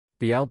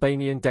The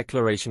Albanian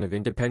Declaration of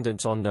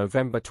Independence on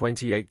November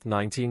 28,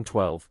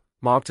 1912,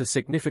 marked a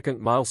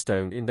significant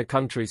milestone in the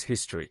country's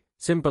history,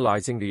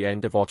 symbolizing the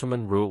end of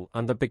Ottoman rule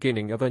and the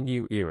beginning of a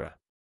new era.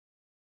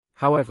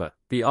 However,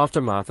 the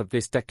aftermath of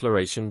this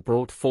declaration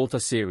brought forth a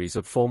series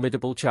of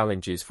formidable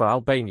challenges for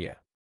Albania.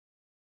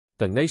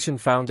 The nation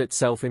found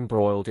itself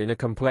embroiled in a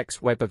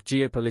complex web of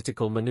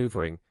geopolitical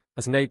maneuvering,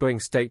 as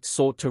neighboring states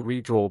sought to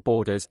redraw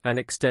borders and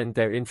extend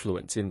their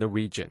influence in the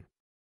region.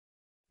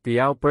 The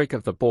outbreak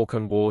of the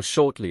Balkan Wars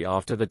shortly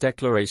after the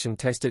declaration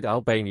tested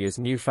Albania's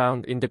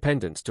newfound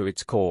independence to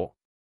its core.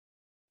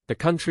 The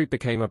country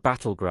became a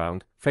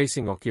battleground,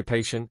 facing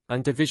occupation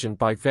and division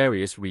by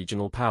various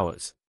regional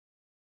powers.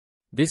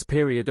 This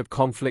period of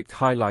conflict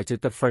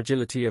highlighted the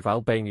fragility of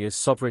Albania's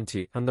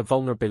sovereignty and the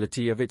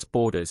vulnerability of its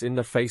borders in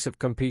the face of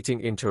competing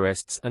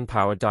interests and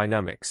power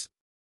dynamics.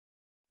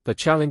 The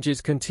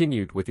challenges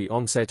continued with the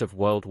onset of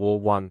World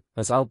War I,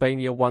 as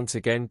Albania once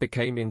again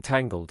became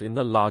entangled in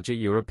the larger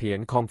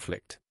European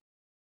conflict.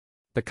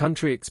 The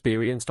country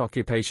experienced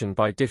occupation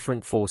by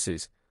different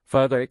forces,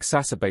 further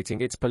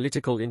exacerbating its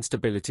political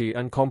instability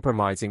and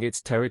compromising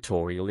its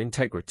territorial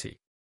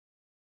integrity.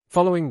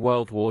 Following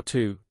World War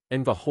II,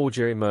 Enver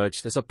Hoxha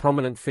emerged as a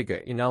prominent figure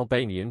in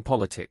Albanian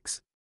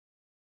politics.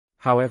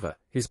 However,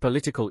 his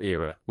political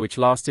era, which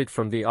lasted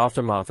from the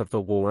aftermath of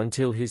the war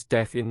until his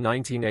death in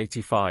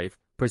 1985,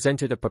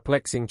 presented a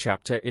perplexing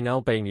chapter in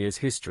Albania's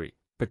history,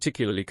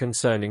 particularly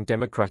concerning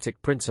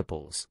democratic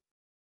principles.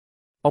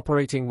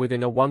 Operating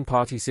within a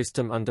one-party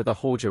system under the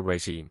Hoxha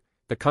regime,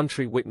 the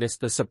country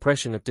witnessed the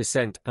suppression of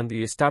dissent and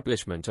the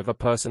establishment of a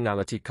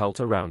personality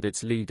cult around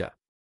its leader.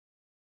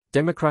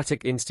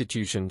 Democratic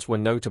institutions were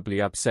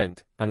notably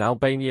absent, and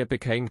Albania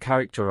became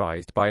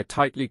characterized by a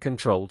tightly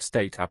controlled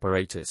state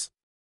apparatus.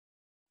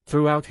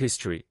 Throughout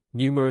history,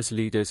 numerous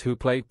leaders who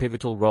played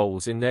pivotal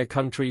roles in their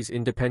country's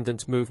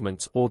independence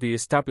movements or the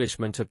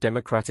establishment of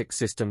democratic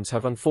systems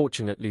have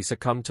unfortunately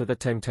succumbed to the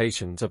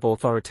temptations of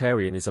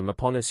authoritarianism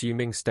upon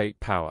assuming state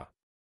power.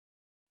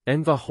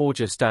 Enver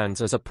Hoxha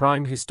stands as a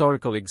prime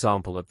historical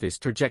example of this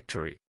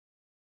trajectory.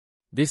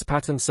 This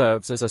pattern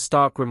serves as a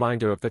stark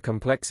reminder of the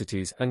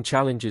complexities and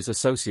challenges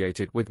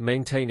associated with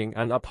maintaining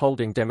and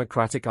upholding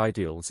democratic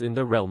ideals in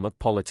the realm of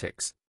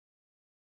politics.